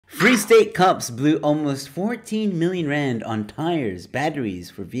Free State cops blew almost 14 million rand on tires, batteries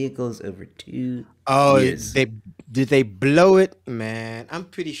for vehicles over 2 years. Did they blow it, man? I'm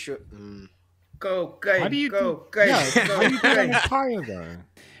pretty sure. How do you do that on tire though?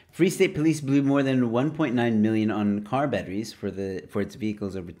 Free State Police blew more than 1.9 million on car batteries for its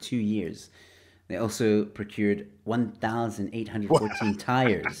vehicles over 2 years. They also procured 1,814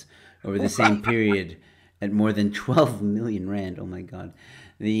 tires over the same period at more than 12 million rand. Oh my God!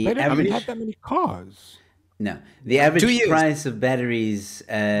 They didn't have that many cars. No, the average price of batteries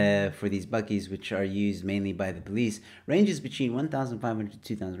for these buckies, which are used mainly by the police, ranges between 1,500 to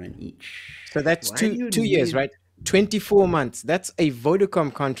 2,000 rand each. So that's two years, right? 24 months. That's a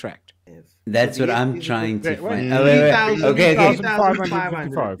Vodacom contract. That's what I'm trying to find. Okay.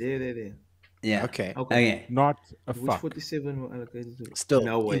 Yeah. Okay. Not a fuck. 47 were allocated to Still,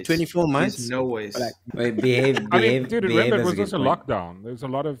 no ways. in 24 months? There's no ways. Wait, behave. I mean, dude, remember it was also also lockdown. There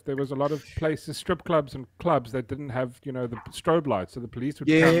was a lot of places, strip clubs and clubs that didn't have, the strobe lights, so the police would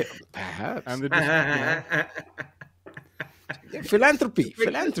come. Perhaps. And they just, Philanthropy.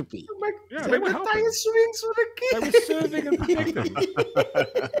 Yeah, they were helping. Swings for the kids. They were serving and protecting.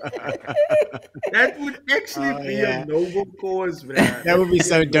 That would actually be a noble cause, man. That would be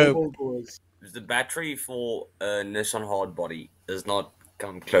so dope. The battery for a Nissan hardbody does not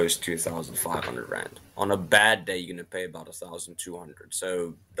come close to 1,500 rand. On a bad day, you're going to pay about 1,200.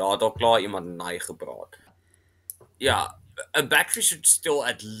 So, daar klaar iemand naai gepraat. Yeah, a battery should still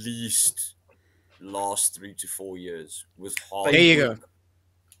at least last 3 to 4 years with hard. There you go.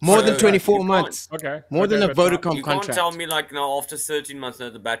 More than 24 months. Okay. More than a Vodacom you contract. Can't tell me like, no, after 13 months, no,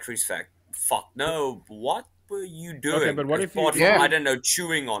 the battery's fuck. No, what were you doing? Okay, but what if I don't know,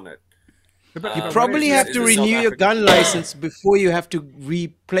 chewing on it. You probably have to renew your gun license before you have to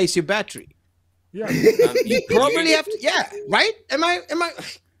replace your battery. Yeah. You probably have to. Yeah, right? Am I?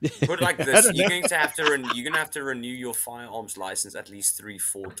 Put it like this: you're going to have to renew your firearms license at least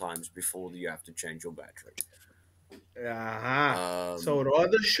 3-4 times before you have to change your battery. So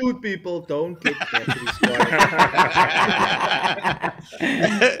rather shoot people, don't get batteries.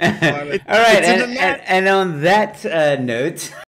 All right, and on that note.